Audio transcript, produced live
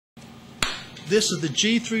This is the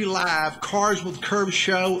G3 Live Cars with Kurves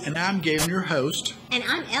show, and I'm Gayland, your host. And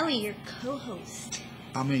I'm Ellie, your co-host.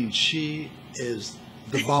 I mean, she is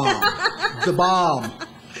the bomb. The bomb.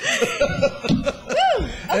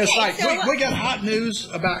 And it's like, we got hot news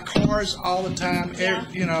about cars all the time. Yeah.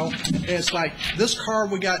 You know, it's like this car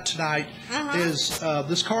we got tonight is,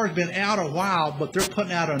 this car has been out a while, but they're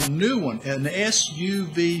putting out a new one, an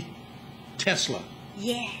SUV Tesla.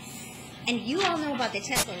 Yes. And you all know about the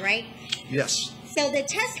Tesla, right? Yes. So the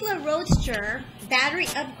Tesla Roadster battery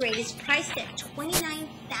upgrade is priced at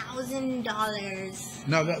 $29,000.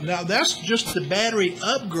 Now that's just the battery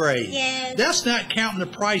upgrade. Yes. That's not counting the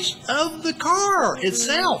price of the car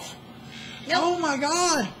itself. Nope. Oh my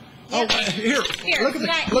God! Yep. Oh, here, look at the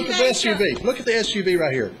SUV. Look at the SUV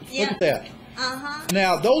right here. Yep. Look at that. Uh-huh.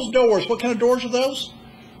 Now those doors. What kind of doors are those?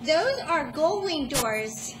 Those are Goldwing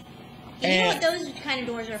doors. You know what those kind of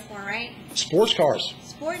doors are for, right? Sports cars.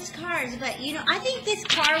 Sports cars, but you know, I think this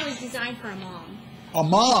car was designed for a mom. A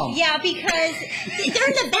mom. Yeah, because they're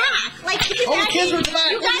in the back. Like, the kids are in the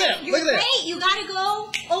back. Look at that. Look at that. You gotta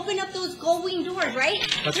go open up those Goldwing doors, right?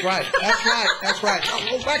 That's right. That's right. That's right.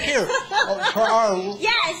 Oh, back here.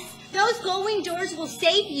 Yes, those Goldwing doors will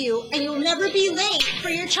save you, and you'll never be late for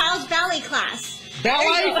your child's ballet class.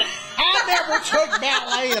 Ballet? I never took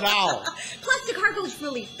ballet at all. Plus, the car goes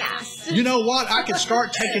really fast. You know what? I can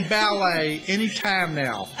start taking ballet anytime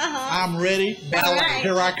now. I'm ready. Ballet. Right.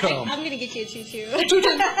 Here I come. I'm going to get you a tutu.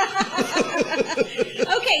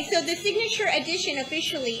 Okay, so the Signature Edition,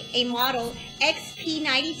 officially a model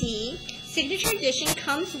XP90D, Signature Edition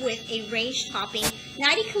comes with a range-topping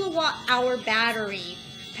 90 kilowatt-hour battery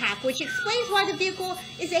pack, which explains why the vehicle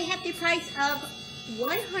is a hefty price of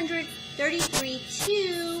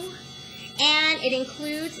 $133,200, and it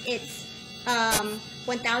includes its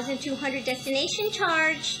 1,200 destination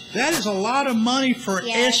charge. That is a lot of money for an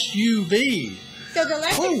SUV. So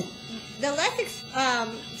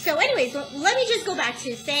so anyways, let me just go back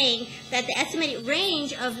to saying that the estimated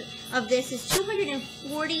range of this is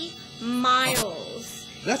 240 miles.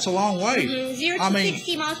 That's a long way. 0 to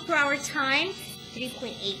 60 miles per hour time,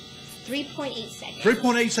 3.8 seconds.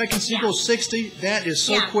 3.8 seconds to go 60. That is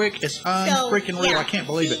so quick. It's unfreaking real. I can't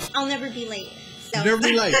believe it. I'll never be late. So. Never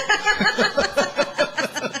be late.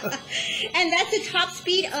 And that's a top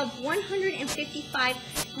speed of 155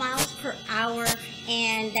 miles per hour,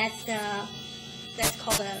 and that's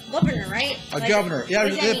called a governor, right? A governor. Yeah,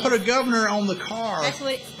 they put a governor on the car. That's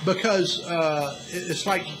what because it's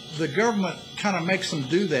like the government kind of makes them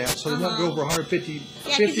do that, so they won't go over 150.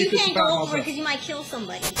 Yeah, because you can't go over because you might kill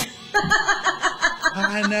somebody.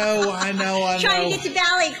 I know. Trying to get to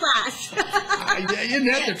ballet class. Isn't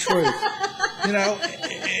that the truth? You know,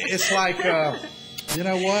 it's like, you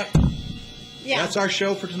know what? Yeah. That's our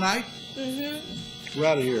show for tonight. We're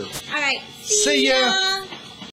out of here. All right. See ya.